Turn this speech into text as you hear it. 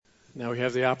Now we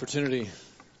have the opportunity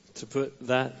to put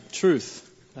that truth,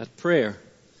 that prayer,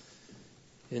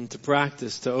 into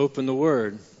practice, to open the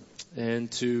Word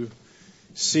and to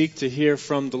seek to hear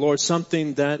from the Lord,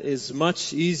 something that is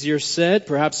much easier said,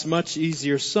 perhaps much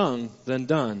easier sung than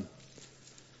done.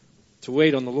 To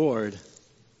wait on the Lord,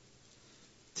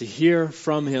 to hear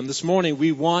from Him. This morning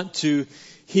we want to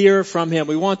hear from Him.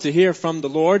 We want to hear from the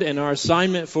Lord, and our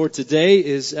assignment for today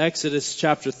is Exodus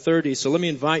chapter 30. So let me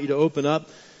invite you to open up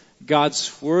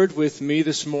God's Word with me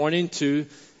this morning to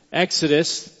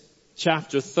Exodus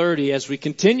chapter 30 as we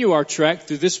continue our trek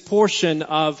through this portion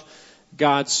of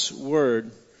God's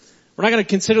Word. We're not going to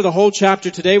consider the whole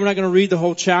chapter today. We're not going to read the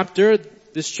whole chapter.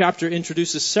 This chapter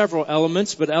introduces several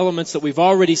elements, but elements that we've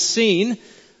already seen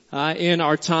in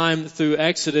our time through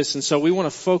Exodus. And so we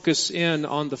want to focus in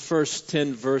on the first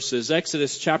 10 verses.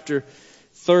 Exodus chapter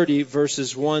 30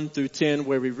 verses 1 through 10,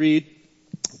 where we read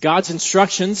God's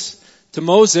instructions to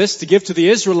Moses to give to the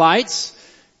Israelites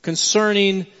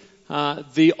concerning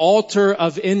the altar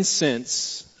of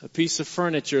incense, a piece of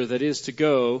furniture that is to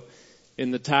go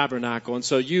in the tabernacle. And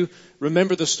so you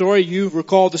remember the story, you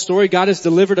recall the story. God has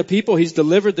delivered a people. He's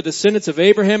delivered the descendants of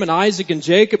Abraham and Isaac and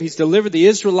Jacob. He's delivered the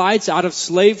Israelites out of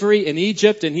slavery in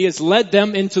Egypt, and He has led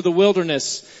them into the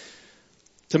wilderness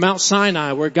to Mount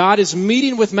Sinai, where God is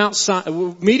meeting with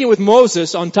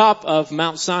Moses on top of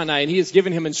Mount Sinai, and He has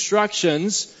given him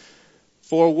instructions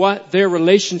for what their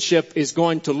relationship is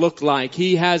going to look like.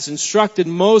 He has instructed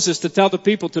Moses to tell the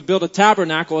people to build a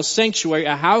tabernacle, a sanctuary,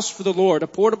 a house for the Lord, a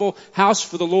portable house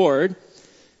for the Lord,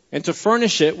 and to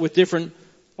furnish it with different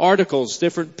articles,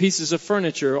 different pieces of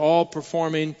furniture, all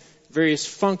performing various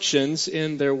functions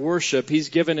in their worship. He's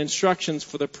given instructions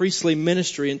for the priestly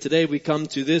ministry, and today we come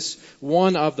to this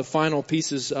one of the final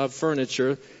pieces of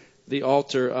furniture, the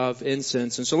altar of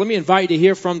incense. And so let me invite you to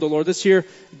hear from the Lord. Let's hear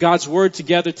God's Word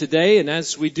together today. And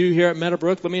as we do here at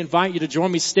Meadowbrook, let me invite you to join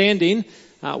me standing,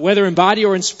 whether in body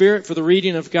or in spirit, for the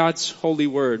reading of God's holy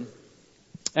Word.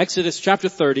 Exodus chapter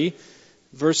 30,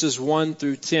 verses 1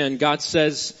 through 10. God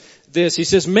says this. He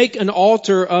says, "Make an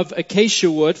altar of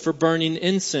acacia wood for burning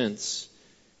incense.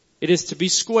 It is to be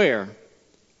square,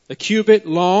 a cubit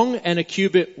long and a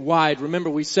cubit wide." Remember,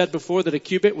 we said before that a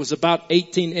cubit was about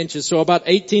 18 inches. So about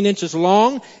 18 inches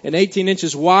long and 18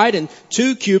 inches wide, and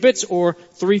 2 cubits or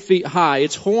 3 feet high.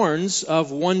 Its horns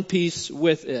of one piece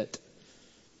with it.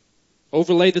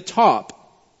 Overlay the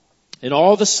top and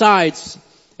all the sides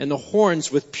and the horns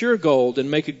with pure gold,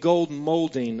 and make a gold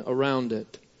molding around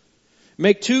it.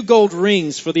 Make 2 gold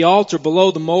rings for the altar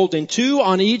below the molding, 2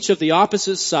 on each of the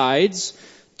opposite sides,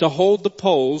 to hold the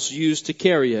poles used to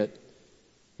carry it.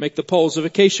 Make the poles of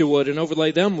acacia wood and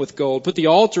overlay them with gold. Put the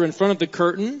altar in front of the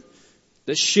curtain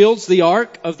that shields the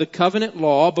ark of the covenant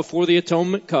law before the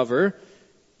atonement cover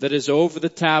that is over the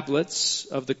tablets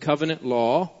of the covenant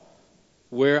law,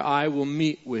 where I will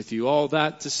meet with you. All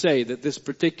that to say that this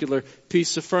particular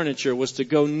piece of furniture was to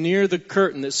go near the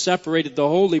curtain that separated the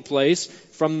holy place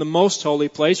from the most holy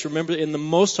place. Remember, in the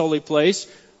most holy place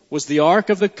was the ark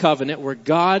of the covenant, where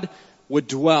God would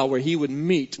dwell, where He would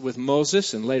meet with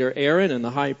Moses and later Aaron and the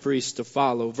high priest to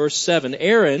follow. Verse 7,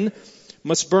 Aaron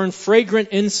must burn fragrant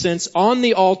incense on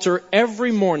the altar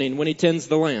every morning when he tends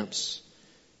the lamps.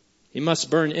 He must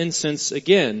burn incense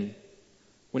again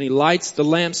when he lights the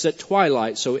lamps at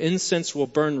twilight, so incense will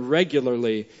burn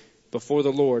regularly before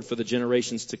the Lord for the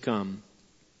generations to come.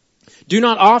 Do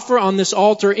not offer on this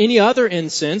altar any other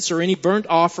incense or any burnt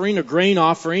offering or grain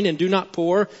offering, and do not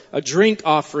pour a drink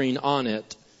offering on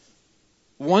it.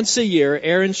 Once a year,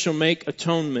 Aaron shall make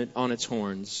atonement on its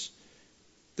horns.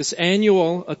 This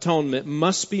annual atonement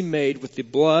must be made with the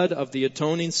blood of the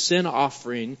atoning sin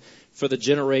offering for the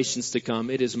generations to come.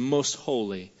 It is most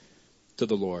holy to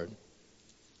the Lord.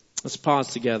 Let's pause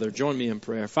together. Join me in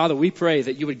prayer. Father, we pray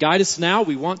that You would guide us now.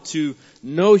 We want to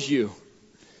know You.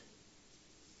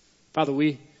 Father,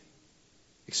 we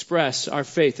express our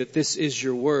faith that this is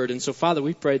Your Word. And so, Father,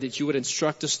 we pray that You would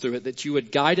instruct us through it, that You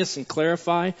would guide us and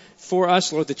clarify for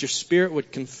us, Lord, that Your Spirit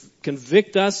would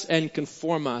convict us and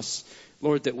conform us,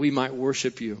 Lord, that we might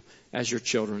worship You as Your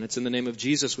children. It's in the name of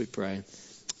Jesus we pray.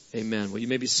 Amen. Well, you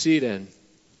may be seated.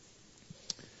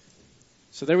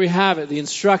 So there we have it, the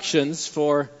instructions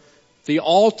for the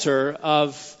altar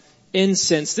of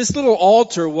incense. This little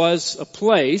altar was a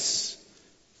place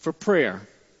for prayer.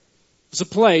 It was a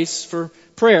place for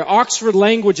prayer. Oxford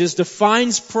Languages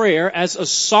defines prayer as a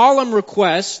solemn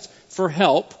request for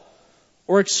help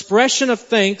or expression of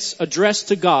thanks addressed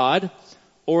to God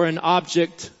or an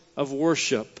object of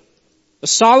worship. A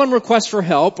solemn request for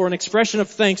help or an expression of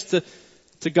thanks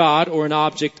to God or an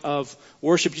object of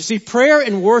worship. You see, prayer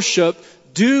and worship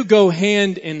do go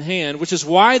hand in hand, which is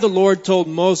why the Lord told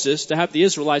Moses to have the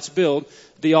Israelites build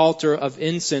the altar of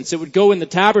incense. It would go in the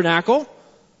tabernacle,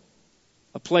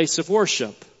 a place of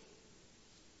worship,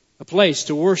 a place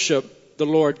to worship the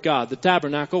Lord God. The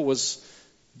tabernacle was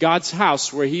God's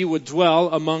house where He would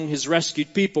dwell among His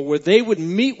rescued people, where they would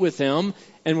meet with Him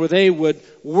and where they would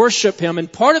worship Him.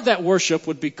 And part of that worship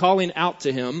would be calling out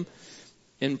to Him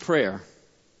in prayer.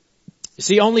 You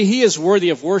see, only He is worthy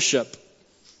of worship.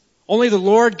 Only the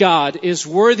Lord God is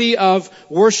worthy of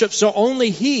worship, so only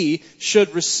He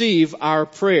should receive our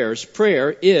prayers.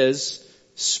 Prayer is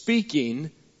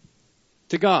speaking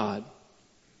to God.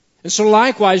 And so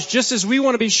likewise, just as we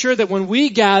want to be sure that when we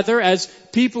gather as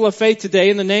people of faith today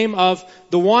in the name of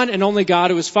the one and only God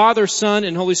who is Father, Son,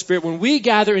 and Holy Spirit, when we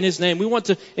gather in His name, we want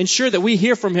to ensure that we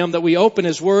hear from Him, that we open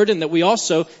His Word, and that we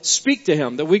also speak to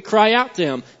Him, that we cry out to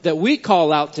Him, that we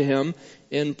call out to Him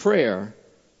in prayer.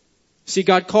 See,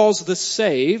 God calls the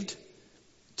saved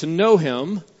to know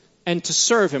Him and to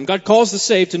serve Him. God calls the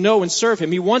saved to know and serve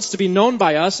Him. He wants to be known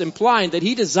by us, implying that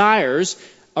He desires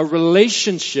a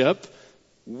relationship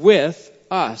with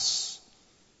us.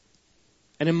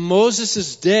 And in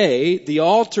Moses' day, the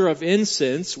altar of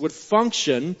incense would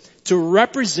function to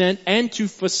represent and to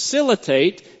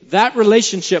facilitate that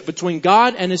relationship between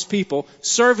God and His people,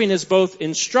 serving as both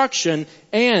instruction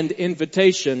and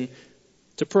invitation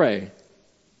to pray,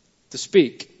 to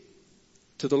speak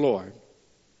to the Lord.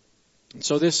 And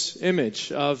so this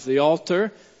image of the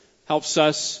altar helps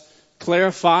us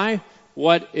clarify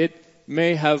what it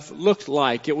may have looked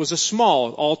like. It was a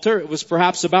small altar. It was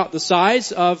perhaps about the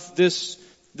size of this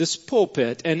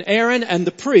pulpit. And Aaron and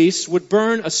the priests would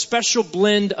burn a special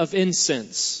blend of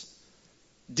incense.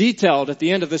 Detailed at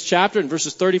the end of this chapter in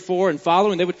verses 34 and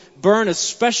following, they would burn a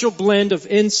special blend of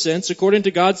incense according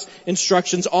to God's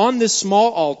instructions on this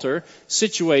small altar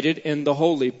situated in the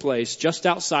holy place, just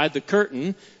outside the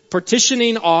curtain,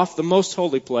 partitioning off the most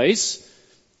holy place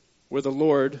where the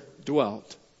Lord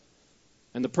dwelt.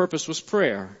 And the purpose was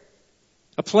prayer.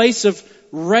 A place of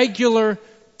regular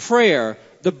prayer.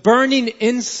 The burning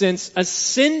incense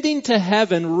ascending to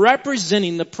heaven,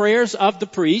 representing the prayers of the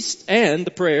priest and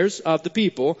the prayers of the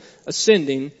people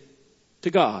ascending to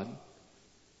God.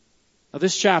 Now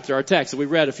this chapter, our text that we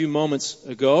read a few moments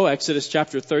ago, Exodus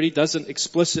chapter 30, doesn't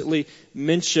explicitly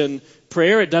mention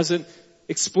prayer. It doesn't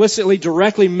explicitly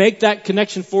directly make that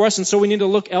connection for us. And so we need to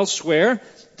look elsewhere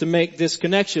to make this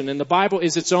connection. And the Bible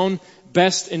is its own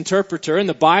best interpreter, and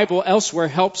the Bible elsewhere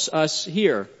helps us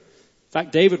here. In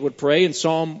fact, David would pray in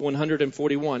Psalm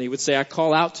 141. He would say, I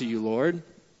call out to you, Lord.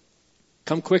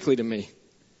 Come quickly to me.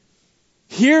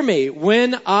 Hear me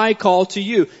when I call to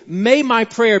you. May my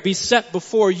prayer be set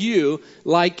before you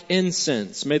like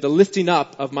incense. May the lifting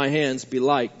up of my hands be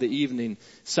like the evening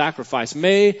sacrifice.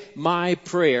 May my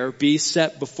prayer be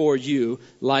set before you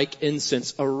like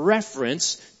incense. A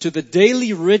reference to the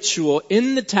daily ritual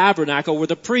in the tabernacle where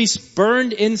the priests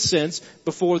burned incense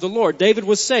before the Lord. David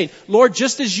was saying, Lord,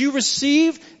 just as you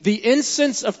received the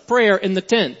incense of prayer in the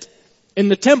tent, in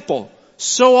the temple,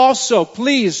 so also,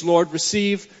 please, Lord,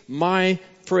 receive my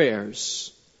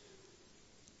prayers.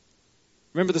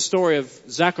 Remember the story of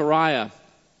Zechariah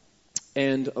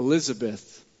and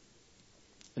Elizabeth,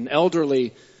 an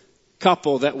elderly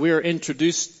couple that we're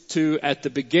introduced to at the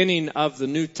beginning of the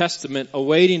New Testament,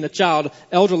 awaiting a child,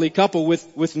 elderly couple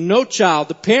with no child,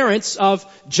 the parents of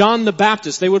John the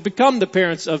Baptist. They would become the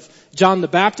parents of John the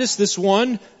Baptist, this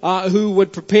one who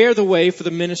would prepare the way for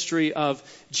the ministry of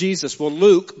Jesus. Well,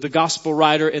 Luke, the gospel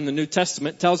writer in the New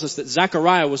Testament, tells us that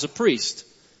Zechariah was a priest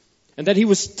and that he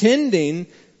was tending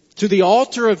to the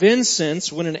altar of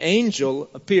incense when an angel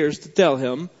appears to tell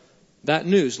him that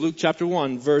news. Luke chapter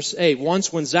 1, verse 8.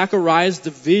 Once when Zechariah's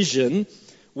division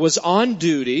was on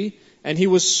duty and he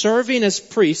was serving as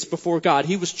priest before God,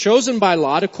 he was chosen by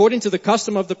lot, according to the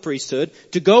custom of the priesthood,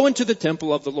 to go into the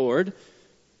temple of the Lord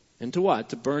and to what?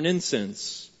 To burn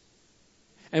incense.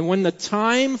 And when the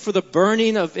time for the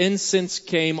burning of incense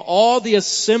came, all the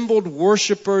assembled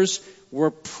worshipers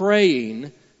were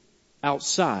praying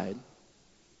outside.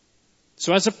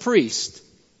 So as a priest,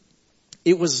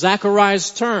 it was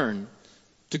Zechariah's turn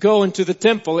to go into the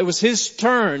temple. It was his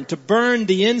turn to burn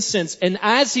the incense. And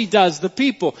as he does, the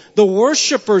people, the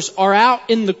worshipers are out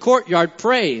in the courtyard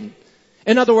praying.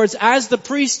 In other words, as the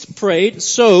priest prayed,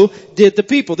 so did the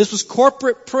people. This was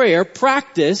corporate prayer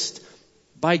practiced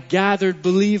by gathered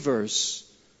believers.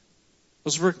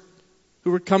 Those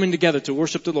who were coming together to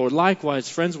worship the Lord. Likewise,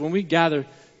 friends, when we gather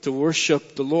to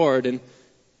worship the Lord, and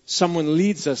someone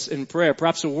leads us in prayer.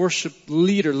 Perhaps a worship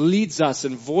leader leads us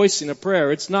in voicing a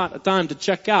prayer. It's not a time to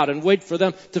check out and wait for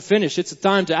them to finish. It's a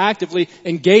time to actively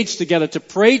engage together, to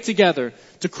pray together,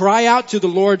 to cry out to the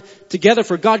Lord together.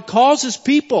 For God calls His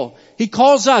people. He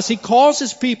calls us. He calls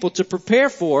His people to prepare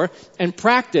for and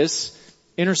practice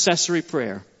intercessory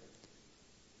prayer.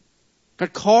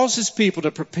 God calls His people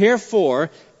to prepare for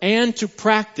and to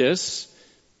practice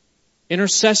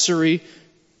intercessory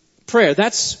prayer.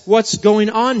 That's what's going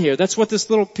on here. That's what this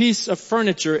little piece of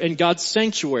furniture in God's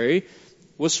sanctuary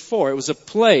was for. It was a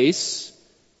place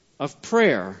of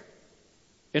prayer,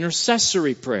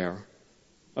 intercessory prayer,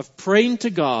 of praying to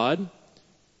God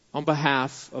on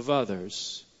behalf of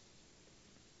others.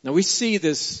 Now we see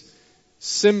this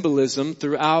symbolism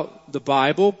throughout the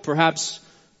Bible, perhaps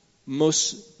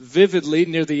most vividly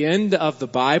near the end of the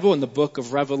Bible in the book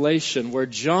of Revelation, where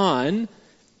John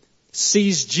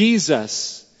sees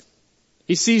Jesus.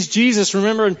 He sees Jesus,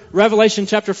 remember in Revelation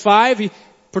chapter 5,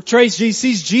 he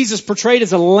sees Jesus portrayed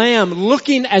as a lamb,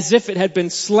 looking as if it had been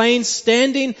slain,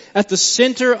 standing at the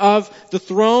center of the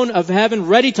throne of heaven,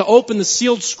 ready to open the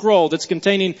sealed scroll that's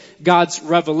containing God's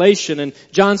revelation. And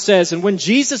John says, and when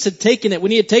Jesus had taken it,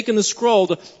 when He had taken the scroll,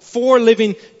 the 4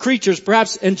 living creatures,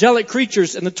 perhaps angelic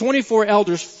creatures, and the 24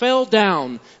 elders fell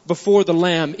down before the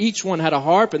Lamb. Each one had a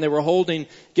harp, and they were holding,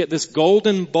 get this,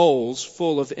 golden bowls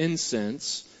full of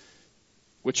incense,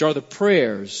 which are the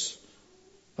prayers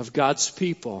of God's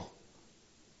people.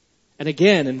 And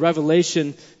again, in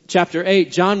Revelation chapter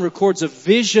 8, John records a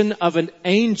vision of an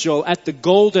angel at the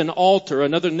golden altar,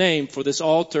 another name for this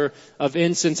altar of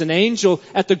incense. An angel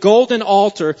at the golden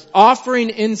altar offering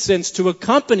incense to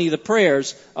accompany the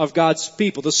prayers of God's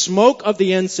people. The smoke of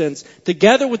the incense,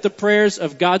 together with the prayers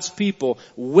of God's people,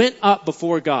 went up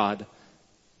before God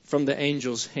from the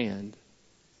angel's hand.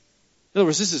 In other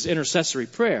words, this is intercessory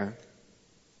prayer.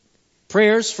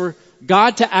 Prayers for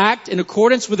God to act in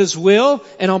accordance with His will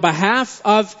and on behalf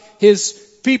of His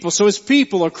people. So His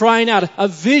people are crying out, a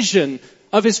vision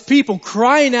of His people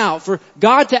crying out for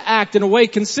God to act in a way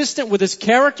consistent with His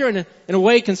character and in a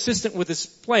way consistent with His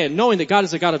plan, knowing that God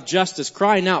is a God of justice,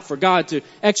 crying out for God to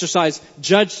exercise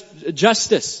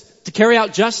justice, to carry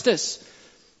out justice,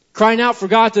 crying out for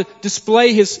God to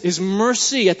display His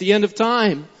mercy at the end of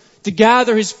time, to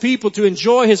gather His people to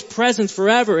enjoy His presence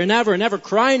forever and ever and ever,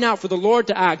 crying out for the Lord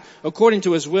to act according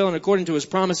to His will and according to His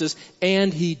promises.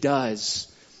 And He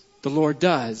does. The Lord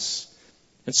does.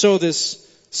 And so this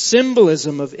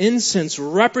symbolism of incense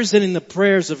representing the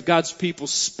prayers of God's people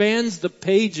spans the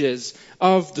pages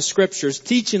of the Scriptures,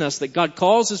 teaching us that God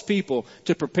calls His people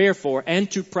to prepare for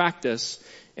and to practice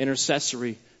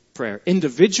intercessory prayer,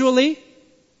 individually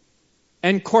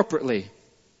and corporately,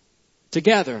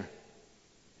 together,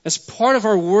 as part of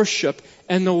our worship.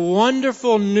 And the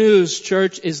wonderful news,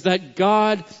 church, is that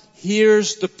God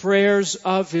hears the prayers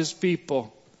of His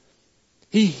people.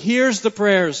 He hears the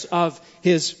prayers of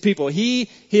His people.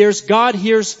 God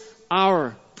hears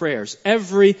our prayers.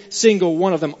 Every single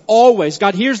one of them. Always.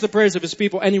 God hears the prayers of His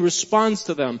people and He responds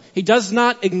to them. He does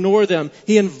not ignore them.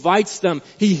 He invites them.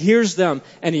 He hears them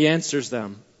and He answers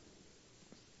them.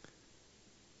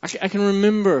 I can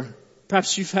remember,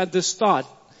 perhaps you've had this thought,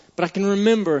 but I can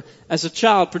remember as a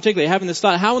child particularly having this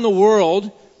thought, how in the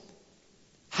world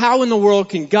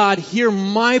can God hear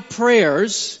my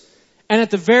prayers and at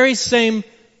the very same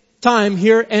time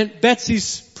hear Aunt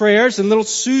Betsy's prayers and little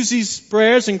Susie's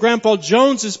prayers and Grandpa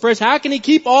Jones's prayers? How can He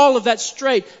keep all of that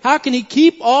straight? How can He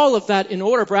keep all of that in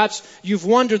order? Perhaps you've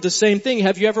wondered the same thing.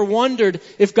 Have you ever wondered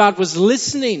if God was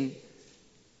listening?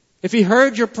 If He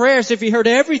heard your prayers, if He heard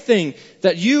everything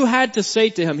that you had to say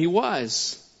to Him? He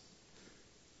was.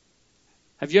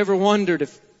 Have you ever wondered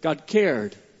if God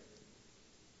cared?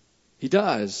 He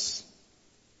does.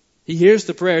 He hears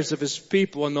the prayers of His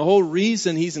people, and the whole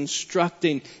reason He's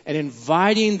instructing and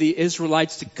inviting the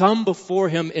Israelites to come before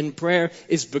Him in prayer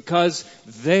is because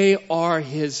they are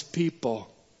His people.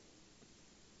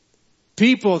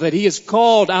 People that He has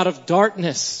called out of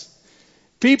darkness.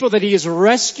 People that He has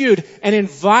rescued and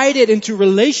invited into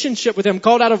relationship with Him,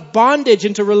 called out of bondage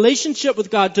into relationship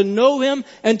with God, to know Him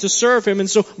and to serve Him. And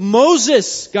so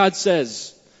Moses, God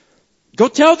says, go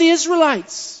tell the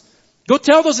Israelites, go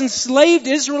tell those enslaved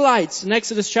Israelites in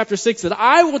Exodus chapter 6 that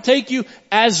I will take you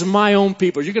as my own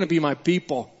people. You're going to be my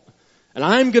people. And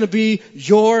I'm going to be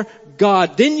your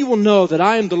God. Then you will know that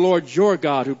I am the Lord your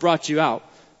God who brought you out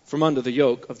from under the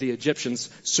yoke of the Egyptians.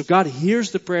 So God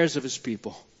hears the prayers of His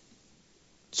people.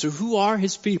 So who are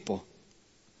His people?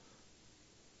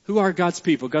 Who are God's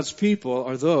people? God's people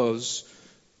are those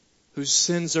whose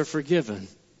sins are forgiven.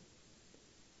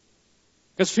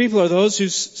 God's people are those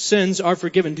whose sins are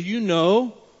forgiven. Do you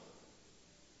know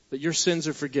that your sins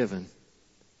are forgiven?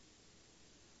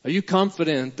 Are you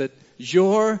confident that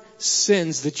your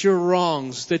sins, that your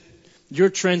wrongs, that your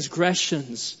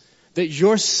transgressions, that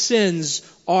your sins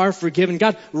are forgiven?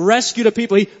 God rescued a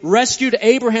people. He rescued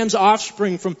Abraham's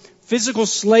offspring from physical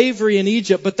slavery in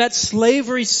Egypt, but that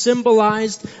slavery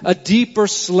symbolized a deeper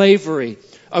slavery,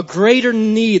 a greater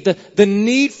need, the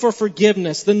need for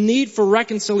forgiveness, the need for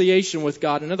reconciliation with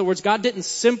God. In other words, God didn't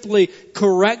simply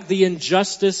correct the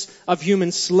injustice of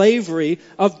human slavery,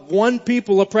 of one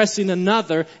people oppressing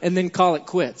another, and then call it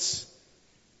quits.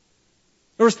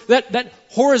 In other words, that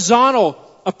horizontal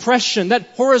oppression,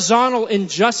 that horizontal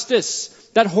injustice,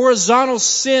 that horizontal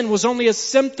sin was only a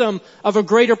symptom of a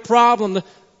greater problem, the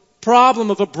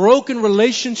problem of a broken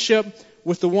relationship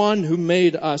with the one who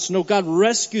made us. No, God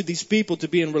rescued these people to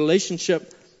be in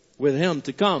relationship with Him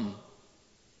to come.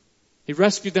 He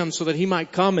rescued them so that He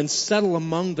might come and settle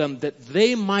among them, that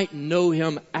they might know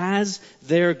Him as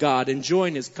their God,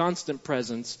 enjoying His constant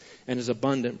presence and His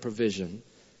abundant provision.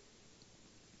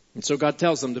 And so God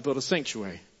tells them to build a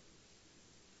sanctuary.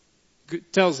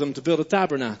 Tells them to build a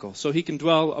tabernacle so He can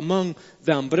dwell among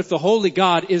them. But if the Holy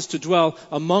God is to dwell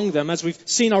among them, as we've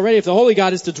seen already, if the Holy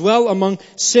God is to dwell among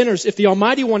sinners, if the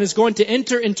Almighty One is going to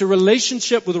enter into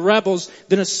relationship with rebels,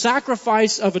 then a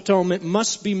sacrifice of atonement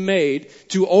must be made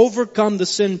to overcome the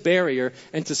sin barrier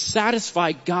and to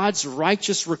satisfy God's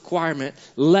righteous requirement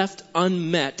left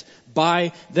unmet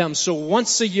by them. So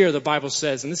once a year, the Bible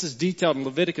says, and this is detailed in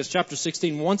Leviticus chapter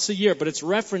 16, once a year, but it's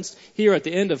referenced here at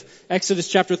the end of Exodus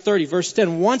chapter 30, verse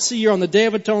 10. Once a year on the Day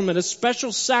of Atonement, a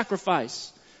special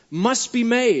sacrifice must be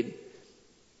made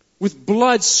with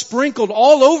blood sprinkled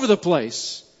all over the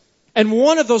place. And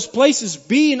one of those places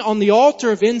being on the altar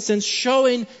of incense,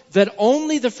 showing that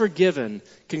only the forgiven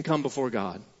can come before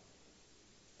God.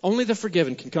 Only the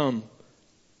forgiven can come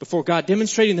before God,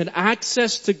 demonstrating that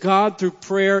access to God through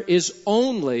prayer is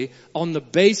only on the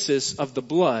basis of the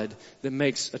blood that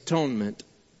makes atonement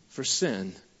for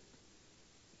sin.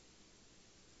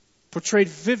 Portrayed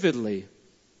vividly,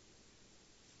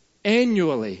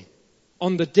 annually,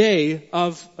 on the Day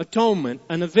of Atonement,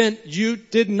 an event you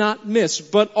did not miss,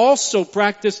 but also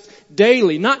practiced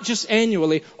daily, not just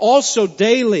annually, also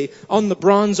daily on the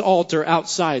bronze altar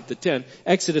outside the tent.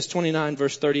 Exodus 29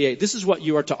 verse 38. This is what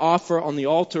you are to offer on the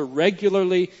altar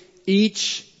regularly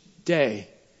each day.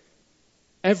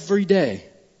 Every day.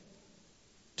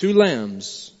 2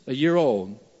 lambs, a year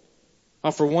old.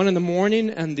 Offer one in the morning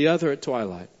and the other at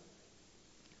twilight.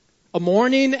 A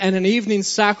morning and an evening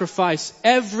sacrifice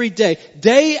every day,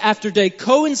 day after day,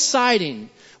 coinciding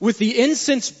with the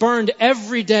incense burned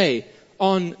every day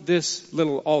on this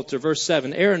little altar. Verse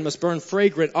 7, Aaron must burn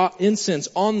fragrant incense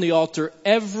on the altar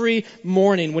every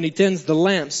morning when he tends the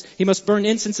lamps. He must burn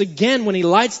incense again when he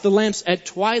lights the lamps at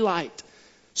twilight.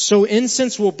 So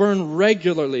incense will burn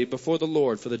regularly before the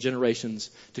Lord for the generations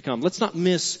to come. Let's not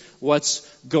miss what's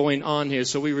going on here.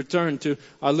 So we return to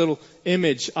our little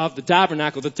image of the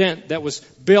tabernacle, the tent that was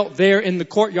built there in the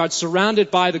courtyard,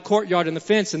 surrounded by the courtyard and the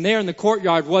fence. And there in the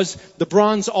courtyard was the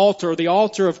bronze altar, the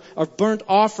altar of burnt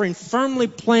offering, firmly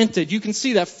planted. You can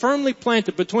see that, firmly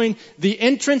planted between the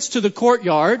entrance to the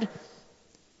courtyard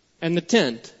and the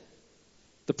tent.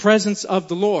 The presence of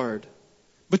the Lord.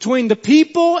 Between the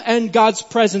people and God's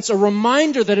presence, a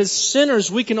reminder that as sinners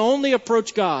we can only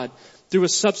approach God through a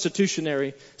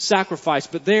substitutionary sacrifice.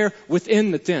 But there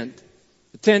within the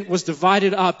tent was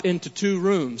divided up into 2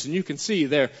 rooms. And you can see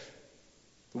there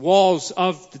the walls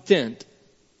of the tent.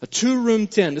 A 2-room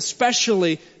tent,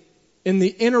 especially in the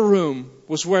inner room,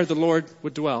 was where the Lord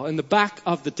would dwell. In the back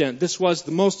of the tent, this was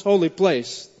the most holy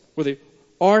place where the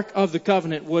Ark of the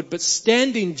Covenant would, but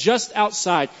standing just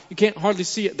outside, you can't hardly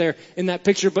see it there in that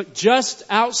picture, but just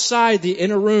outside the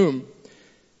inner room,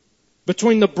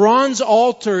 between the bronze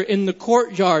altar in the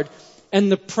courtyard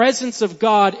and the presence of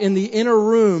God in the inner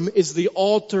room, is the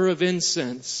altar of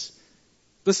incense.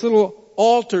 This little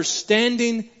altar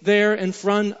standing there in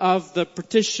front of the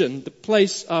partition, the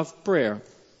place of prayer.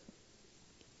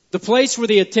 The place where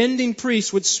the attending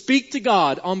priest would speak to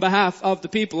God on behalf of the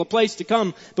people. A place to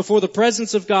come before the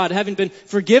presence of God, having been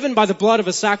forgiven by the blood of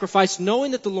a sacrifice,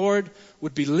 knowing that the Lord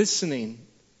would be listening.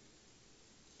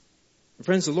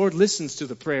 Friends, the Lord listens to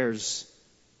the prayers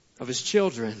of His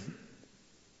children.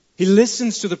 He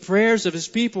listens to the prayers of His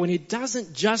people, and He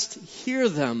doesn't just hear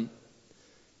them.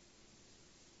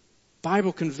 The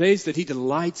Bible conveys that He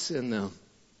delights in them.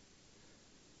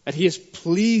 That He is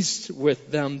pleased with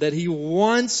them, that He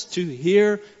wants to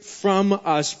hear from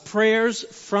us. Prayers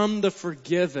from the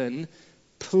forgiven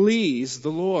please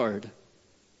the Lord.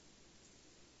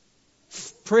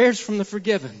 Prayers from the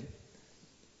forgiven.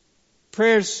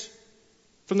 Prayers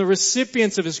from the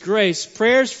recipients of His grace,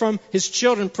 prayers from His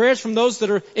children, prayers from those that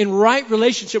are in right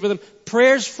relationship with Him,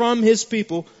 prayers from His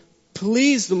people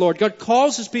please the Lord. God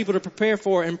calls His people to prepare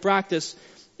for and practice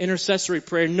intercessory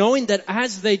prayer, knowing that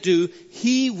as they do,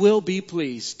 He will be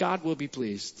pleased. God will be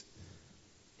pleased.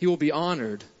 He will be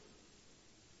honored.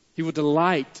 He will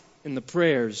delight in the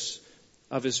prayers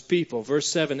of His people. Verse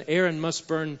 7, Aaron must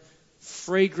burn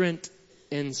fragrant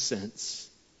incense.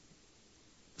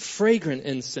 Fragrant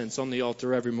incense on the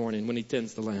altar every morning when he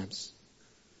tends the lambs.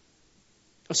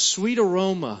 A sweet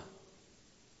aroma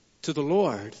to the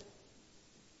Lord.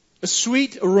 A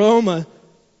sweet aroma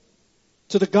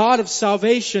to the God of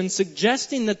salvation,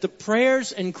 suggesting that the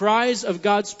prayers and cries of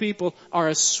God's people are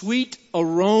a sweet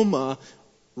aroma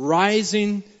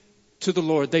rising to the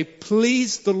Lord. They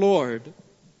please the Lord.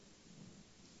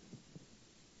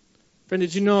 Friend,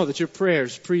 did you know that your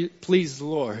prayers please the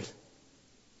Lord?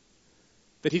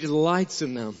 That He delights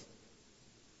in them.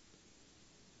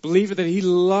 Believer, that He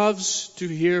loves to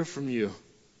hear from you.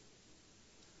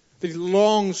 That He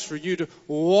longs for you to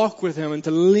walk with Him and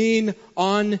to lean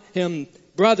on Him.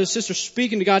 Brother, sister,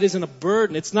 speaking to God isn't a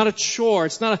burden. It's not a chore.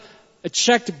 It's not a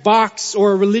checked box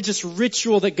or a religious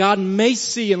ritual that God may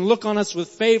see and look on us with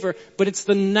favor. But it's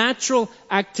the natural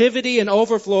activity and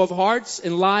overflow of hearts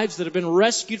and lives that have been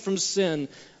rescued from sin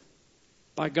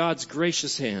by God's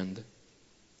gracious hand.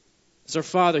 As our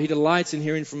Father, He delights in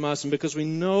hearing from us. And because we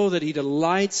know that He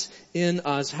delights in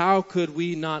us, how could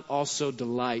we not also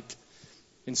delight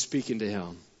in speaking to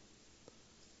Him?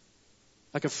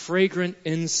 Like a fragrant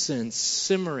incense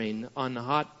simmering on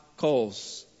hot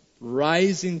coals,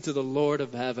 rising to the Lord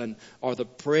of heaven, are the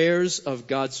prayers of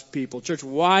God's people. Church,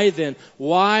 why then?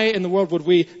 Why in the world would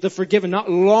we, the forgiven,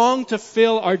 not long to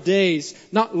fill our days,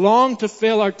 not long to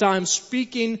fill our time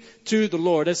speaking to the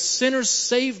Lord? As sinners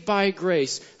saved by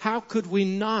grace, how could we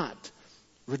not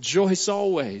rejoice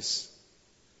always?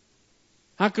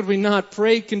 How could we not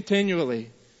pray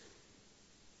continually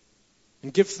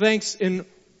and give thanks in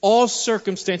all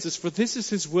circumstances? For this is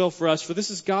His will for us, for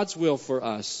this is God's will for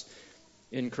us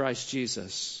in Christ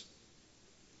Jesus.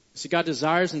 See, God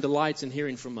desires and delights in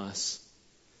hearing from us.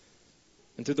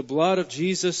 And through the blood of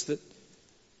Jesus that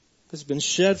has been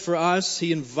shed for us,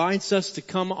 He invites us to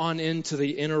come on into the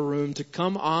inner room, to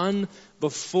come on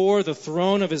before the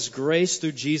throne of His grace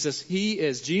through Jesus.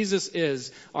 Jesus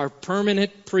is our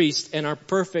permanent priest and our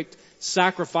perfect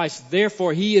sacrifice.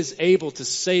 Therefore, He is able to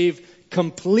save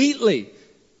completely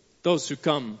those who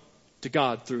come to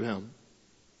God through Him.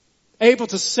 Able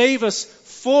to save us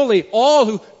fully, all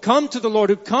who come to the Lord,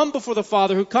 who come before the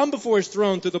Father, who come before His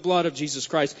throne through the blood of Jesus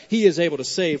Christ. He is able to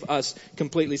save us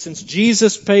completely. Since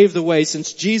Jesus paved the way,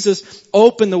 since Jesus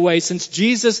opened the way, since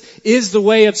Jesus is the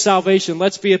way of salvation,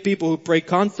 let's be a people who pray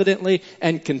confidently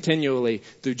and continually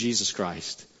through Jesus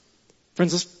Christ.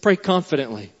 Friends, let's pray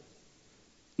confidently,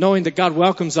 knowing that God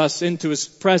welcomes us into His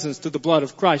presence through the blood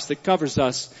of Christ that covers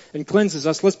us and cleanses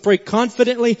us. Let's pray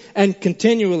confidently and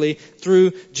continually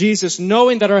through Jesus,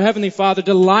 knowing that our Heavenly Father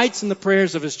delights in the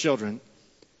prayers of His children.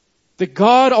 That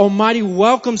God Almighty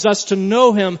welcomes us to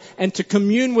know Him and to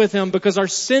commune with Him because our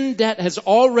sin debt has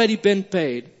already been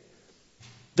paid.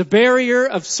 The barrier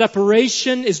of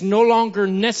separation is no longer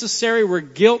necessary where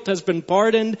guilt has been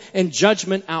pardoned and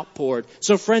judgment outpoured.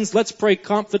 So friends, let's pray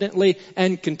confidently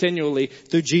and continually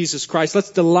through Jesus Christ.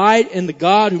 Let's delight in the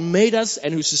God who made us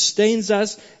and who sustains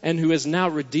us and who has now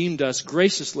redeemed us,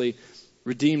 graciously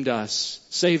redeemed us,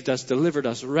 saved us, delivered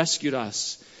us, rescued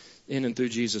us in and through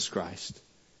Jesus Christ.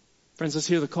 Friends, let's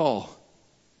hear the call.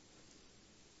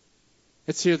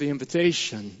 Let's hear the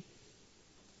invitation.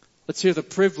 Let's hear the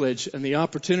privilege and the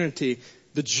opportunity,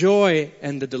 the joy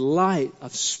and the delight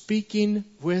of speaking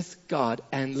with God.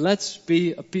 And let's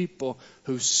be a people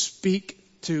who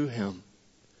speak to Him.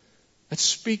 Let's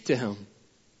speak to Him.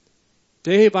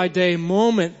 Day by day,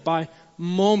 moment by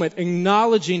moment,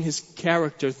 acknowledging His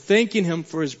character, thanking Him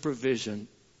for His provision.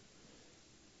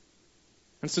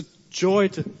 And it's a joy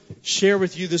to share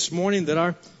with you this morning that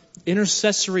our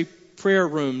intercessory prayer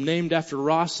room, named after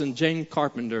Ross and Jane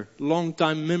Carpenter,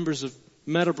 longtime members of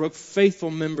Meadowbrook, faithful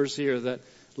members here that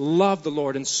loved the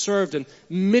Lord and served in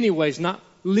many ways, not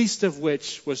least of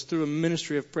which was through a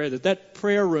ministry of prayer, that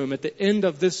prayer room at the end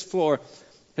of this floor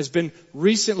has been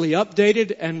recently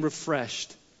updated and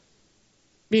refreshed.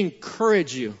 We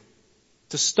encourage you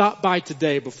to stop by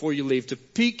today before you leave, to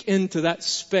peek into that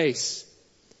space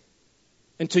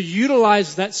and to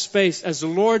utilize that space as the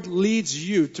Lord leads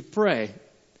you to pray.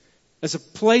 As a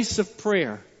place of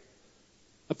prayer,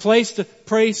 a place to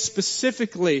pray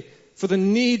specifically for the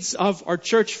needs of our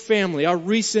church family, our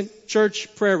recent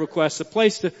church prayer requests, a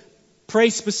place to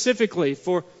pray specifically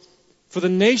for for the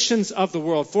nations of the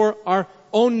world, for our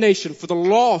own nation, for the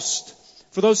lost,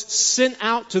 for those sent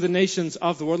out to the nations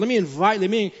of the world. Let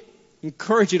me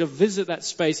encourage you to visit that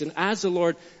space, and as the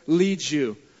Lord leads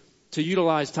you, to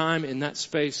utilize time in that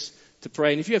space to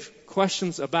pray. And if you have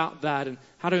questions about that and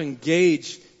how to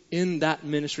engage in that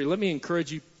ministry, let me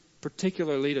encourage you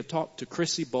particularly to talk to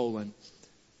Chrissy Boland,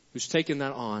 who's taken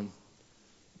that on.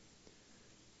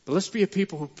 But let's be a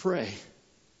people who pray.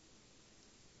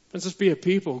 Let's just be a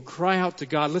people who cry out to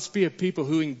God. Let's be a people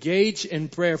who engage in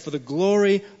prayer for the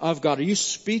glory of God. Are you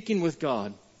speaking with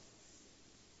God?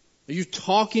 Are you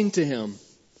talking to Him?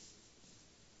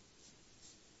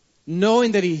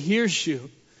 Knowing that He hears you.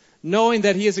 Knowing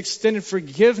that He has extended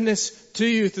forgiveness to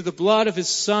you through the blood of His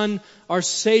Son, our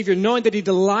Savior. Knowing that He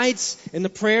delights in the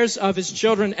prayers of His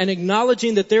children, and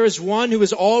acknowledging that there is one who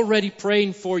is already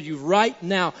praying for you right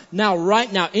now,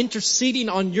 interceding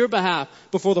on your behalf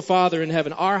before the Father in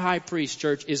heaven. Our high priest,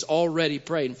 church, is already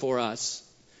praying for us.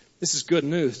 This is good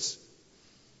news.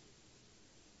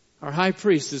 Our high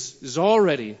priest is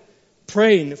already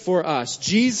praying for us.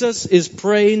 Jesus is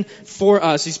praying for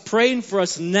us. He's praying for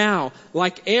us now,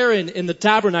 like Aaron in the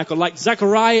tabernacle, like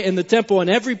Zechariah in the temple, and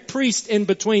every priest in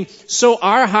between. So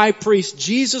our high priest,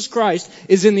 Jesus Christ,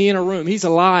 is in the inner room. He's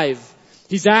alive.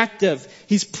 He's active.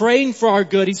 He's praying for our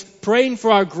good. He's praying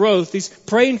for our growth. He's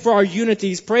praying for our unity.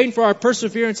 He's praying for our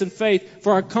perseverance and faith,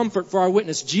 for our comfort, for our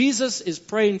witness. Jesus is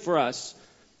praying for us.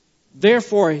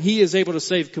 Therefore, He is able to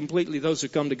save completely those who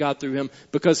come to God through Him,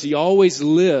 because He always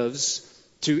lives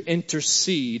to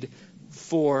intercede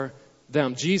for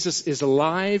them. Jesus is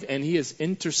alive and He is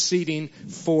interceding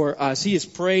for us. He is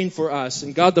praying for us,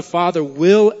 and God the Father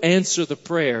will answer the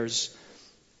prayers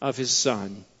of His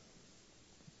Son.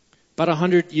 About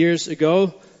 100 years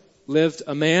ago lived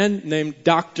a man named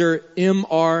Dr.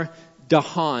 M.R.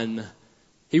 DeHaan.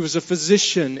 He was a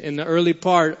physician in the early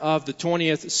part of the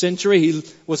 20th century. He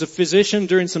was a physician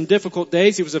during some difficult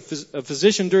days. He was a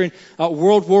physician during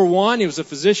World War I. He was a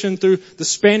physician through the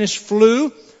Spanish flu,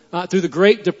 through the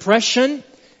Great Depression.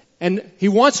 And he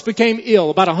once became ill.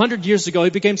 About 100 years ago, he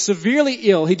became severely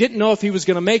ill. He didn't know if he was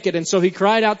going to make it. And so he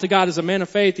cried out to God as a man of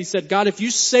faith. He said, God, if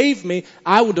you save me,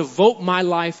 I will devote my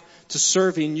life to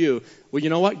serving you. Well, you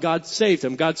know what? God saved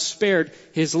him. God spared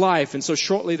his life. And so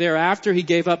shortly thereafter, he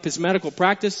gave up his medical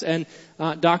practice, and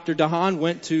Dr. DeHaan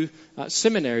went to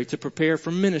seminary to prepare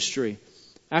for ministry.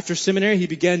 After seminary, he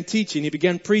began teaching, he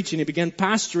began preaching, he began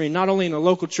pastoring, not only in a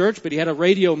local church, but he had a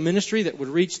radio ministry that would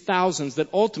reach thousands, that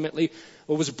ultimately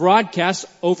was broadcast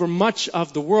over much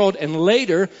of the world, and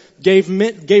later gave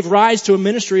rise to a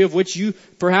ministry of which you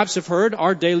perhaps have heard,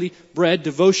 our Daily Bread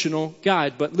devotional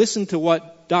guide. But listen to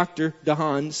what Dr.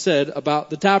 DeHaan said about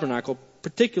the tabernacle,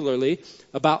 particularly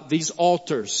about these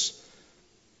altars.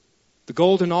 The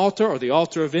golden altar, or the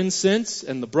altar of incense,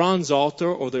 and the bronze altar,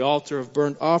 or the altar of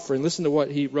burnt offering. Listen to what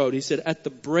he wrote. He said, at the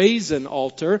brazen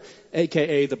altar,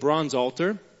 aka the bronze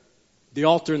altar, the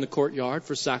altar in the courtyard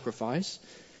for sacrifice,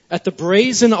 at the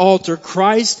brazen altar,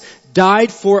 Christ died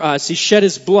for us. He shed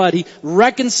His blood. He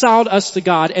reconciled us to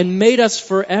God and made us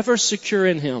forever secure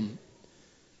in Him.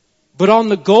 But on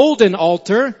the golden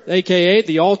altar, aka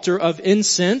the altar of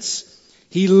incense,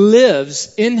 He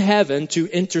lives in heaven to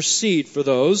intercede for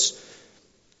those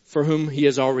for whom He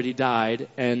has already died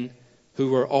and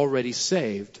who are already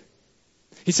saved.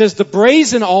 He says the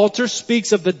brazen altar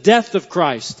speaks of the death of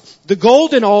Christ. The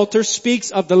golden altar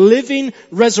speaks of the living,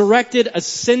 resurrected,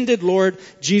 ascended Lord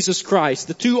Jesus Christ.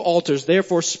 The two altars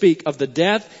therefore speak of the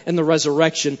death and the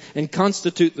resurrection and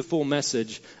constitute the full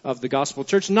message of the gospel.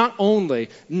 Church, not only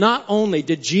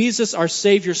did Jesus, our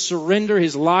Savior, surrender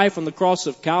His life on the cross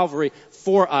of Calvary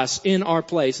for us in our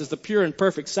place as the pure and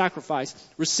perfect sacrifice,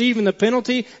 receiving the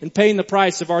penalty and paying the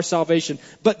price of our salvation.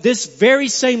 But this very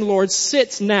same Lord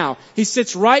sits now. He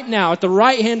sits right now at the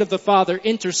right hand of the Father,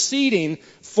 interceding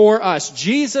for us.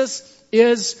 Jesus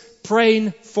is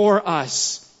praying for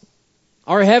us.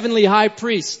 Our heavenly high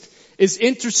priest is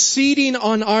interceding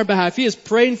on our behalf. He is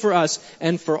praying for us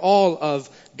and for all of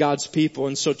God's people.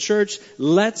 And so, church,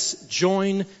 let's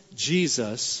join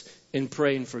Jesus in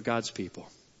praying for God's people.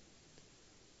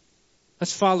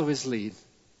 Let's follow His lead.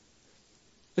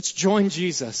 Let's join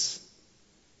Jesus.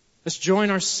 Let's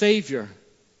join our Savior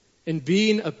in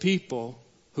being a people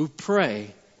who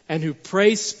pray, and who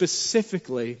pray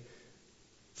specifically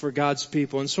for God's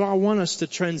people. And so I want us to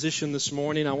transition this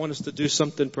morning. I want us to do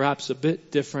something perhaps a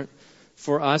bit different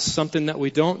for us, something that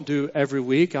we don't do every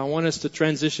week. I want us to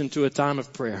transition to a time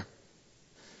of prayer.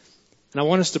 And I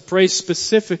want us to pray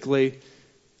specifically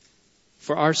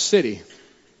for our city,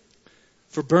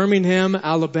 for Birmingham,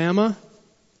 Alabama,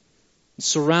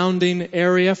 surrounding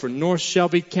area, for North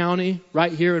Shelby County,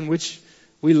 right here in which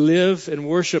we live and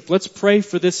worship. Let's pray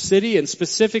for this city, and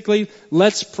specifically,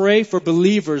 let's pray for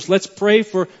believers. Let's pray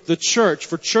for the church,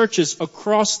 for churches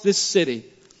across this city.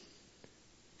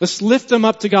 Let's lift them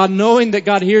up to God, knowing that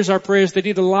God hears our prayers, that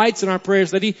He delights in our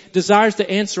prayers, that He desires to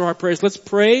answer our prayers. Let's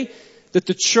pray that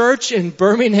the church in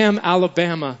Birmingham,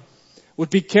 Alabama would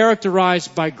be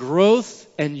characterized by growth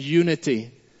and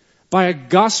unity, by a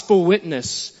gospel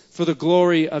witness for the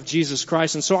glory of Jesus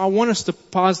Christ. And so I want us to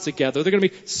pause together. There are going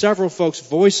to be several folks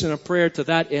voicing a prayer to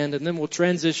that end, and then we'll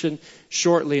transition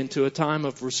shortly into a time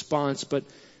of response. But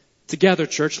together,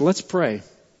 church, let's pray.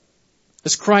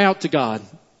 Let's cry out to God,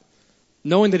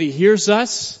 knowing that He hears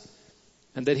us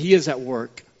and that He is at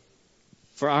work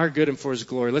for our good and for His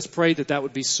glory. Let's pray that that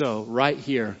would be so right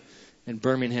here in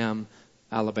Birmingham,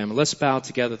 Alabama. Let's bow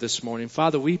together this morning.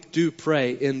 Father, we do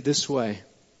pray in this way.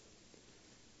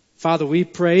 Father, we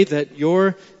pray that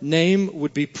Your name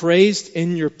would be praised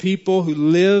in Your people who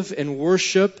live and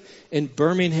worship in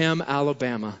Birmingham,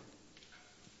 Alabama.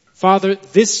 Father,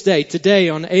 this day, today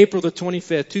on April the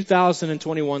 25th,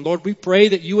 2021, Lord, we pray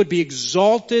that You would be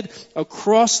exalted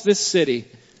across this city,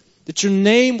 that Your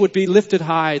name would be lifted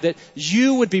high, that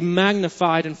You would be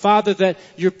magnified, and Father, that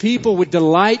Your people would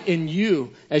delight in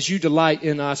You as You delight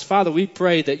in us. Father, we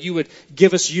pray that You would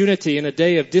give us unity in a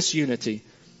day of disunity.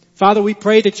 Father, we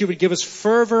pray that You would give us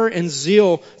fervor and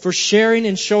zeal for sharing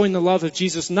and showing the love of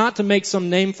Jesus, not to make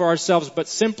some name for ourselves, but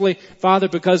simply, Father,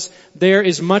 because there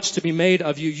is much to be made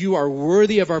of You. You are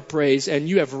worthy of our praise, and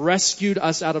You have rescued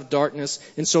us out of darkness.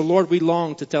 And so, Lord, we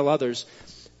long to tell others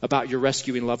about Your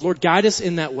rescuing love. Lord, guide us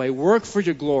in that way. Work for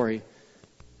Your glory.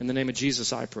 In the name of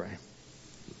Jesus, I pray.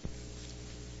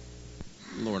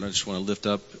 Lord, I just want to lift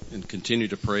up and continue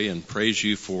to pray and praise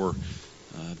You for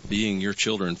being Your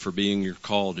children, for being Your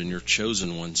called and Your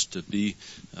chosen ones, to be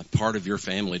part of Your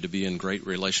family, to be in great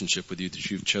relationship with You, that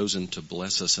You've chosen to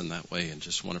bless us in that way, and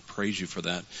just want to praise You for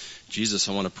that. Jesus,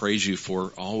 I want to praise You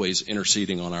for always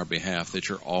interceding on our behalf, that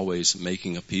You're always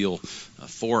making appeal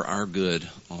for our good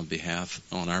on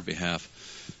our behalf.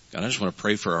 God, I just want to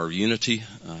pray for our unity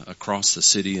across the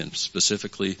city, and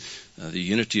specifically the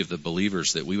unity of the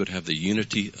believers, that we would have the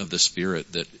unity of the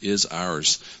Spirit that is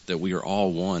ours, that we are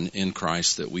all one in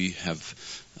Christ, that we have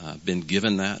been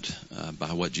given that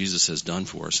by what Jesus has done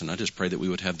for us. And I just pray that we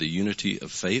would have the unity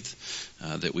of faith,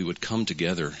 that we would come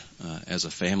together as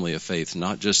a family of faith,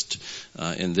 not just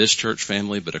in this church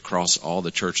family, but across all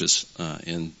the churches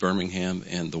in Birmingham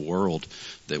and the world,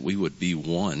 that we would be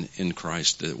one in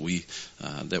Christ, that we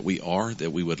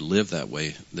would live that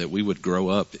way, that we would grow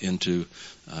up into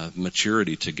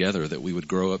maturity together, that we would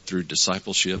grow up through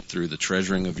discipleship, through the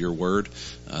treasuring of Your word,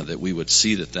 that we would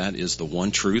see that that is the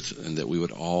one truth, and that we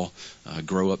would all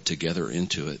grow up together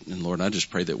into it. And Lord, I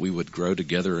just pray that we would grow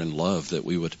together in love, that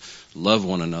we would love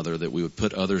one another, that we would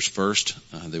put others first,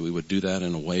 that we would do that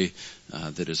in a way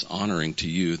that is honoring to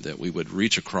You, that we would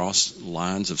reach across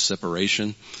lines of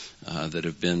separation that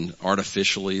have been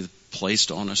artificially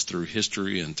placed on us through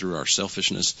history and through our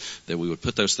selfishness, that we would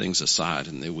put those things aside,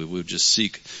 and that we would just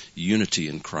seek unity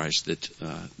in Christ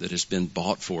that has been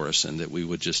bought for us, and that we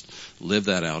would just live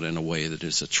that out in a way that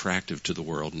is attractive to the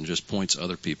world and just points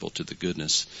other people to the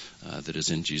goodness that is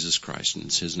in Jesus Christ. And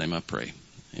it's His name I pray.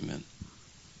 Amen.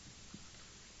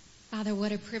 Father,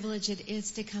 what a privilege it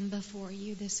is to come before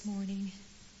You this morning.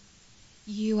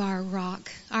 You are our rock,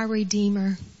 our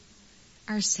Redeemer,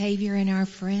 our Savior, and our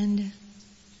friend.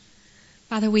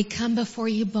 Father, we come before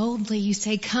You boldly. You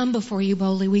say, come before You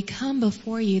boldly. We come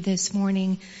before You this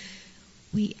morning.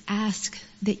 We ask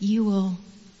that You will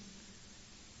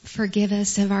forgive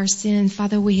us of our sins.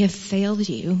 Father, we have failed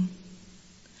You.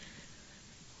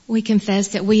 We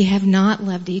confess that we have not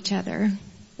loved each other.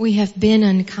 We have been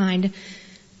unkind.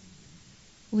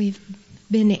 We've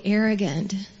been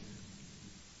arrogant.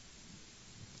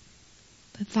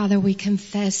 But Father, we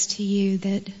confess to You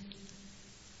that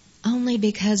only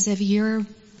because of Your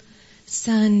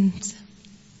Son's,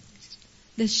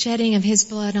 the shedding of His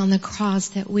blood on the cross,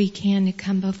 that we can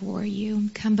come before You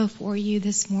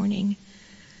this morning.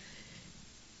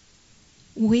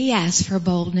 We ask for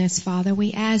boldness, Father.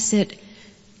 We ask that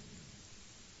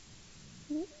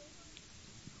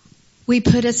we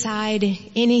put aside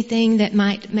anything that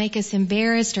might make us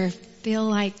embarrassed or feel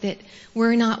like that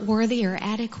we're not worthy or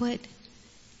adequate.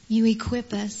 You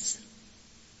equip us.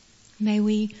 May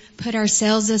we put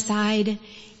ourselves aside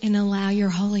and allow Your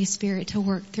Holy Spirit to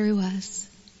work through us.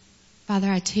 Father,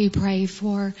 I too pray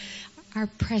for our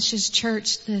precious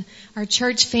church, our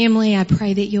church family. I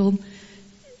pray that You'll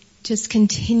just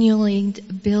continually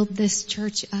build this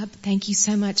church up. Thank You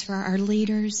so much for our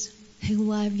leaders who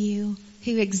love You,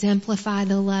 who exemplify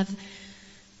the love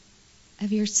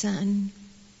of Your Son.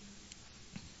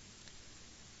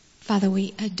 Father,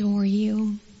 we adore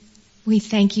you. We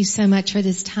thank you so much for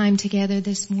this time together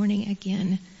this morning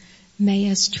again.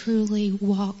 May us truly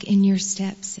walk in your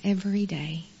steps every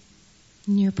day.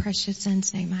 In your precious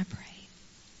Son's name I pray.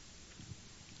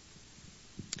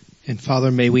 And Father,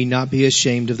 may we not be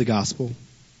ashamed of the gospel,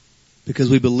 because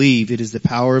we believe it is the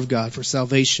power of God for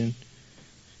salvation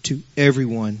to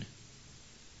everyone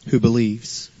who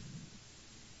believes.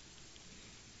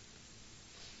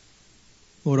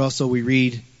 Lord, also we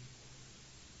read,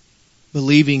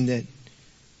 believing that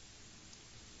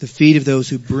the feet of those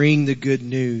who bring the good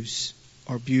news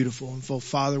are beautiful. And so,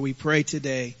 Father, we pray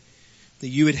today that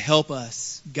you would help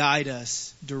us, guide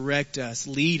us, direct us,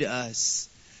 lead us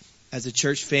as a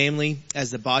church family,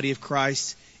 as the body of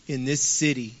Christ in this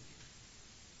city,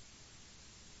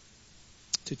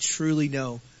 to truly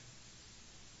know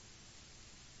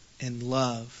and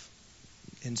love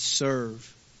and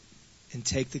serve and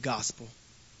take the gospel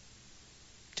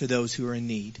to those who are in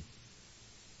need.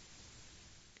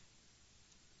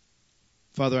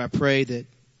 Father, I pray that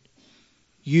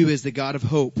you, as the God of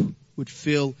hope, would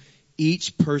fill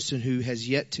each person who has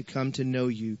yet to come to know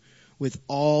you with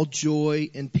all joy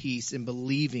and peace in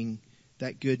believing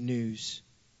that good news,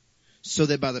 so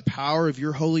that by the power of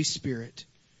your Holy Spirit,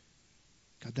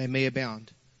 God, they may abound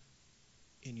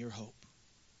in your hope.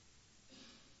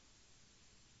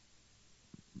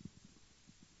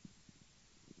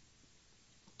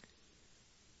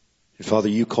 And Father,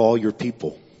 you call your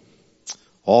people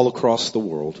all across the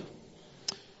world.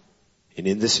 And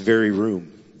in this very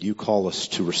room, you call us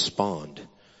to respond.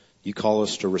 You call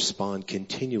us to respond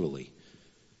continually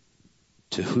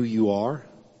to who you are,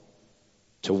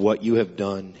 to what you have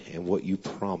done, and what you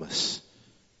promise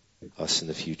us in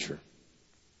the future.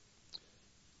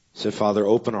 So Father,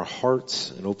 open our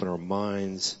hearts and open our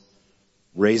minds,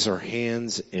 raise our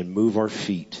hands and move our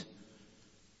feet,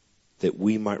 that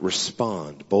we might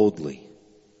respond boldly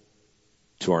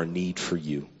to our need for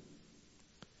you.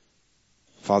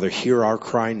 Father, hear our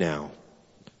cry now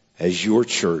as your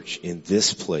church in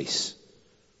this place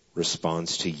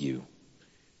responds to you.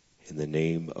 In the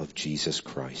name of Jesus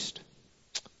Christ.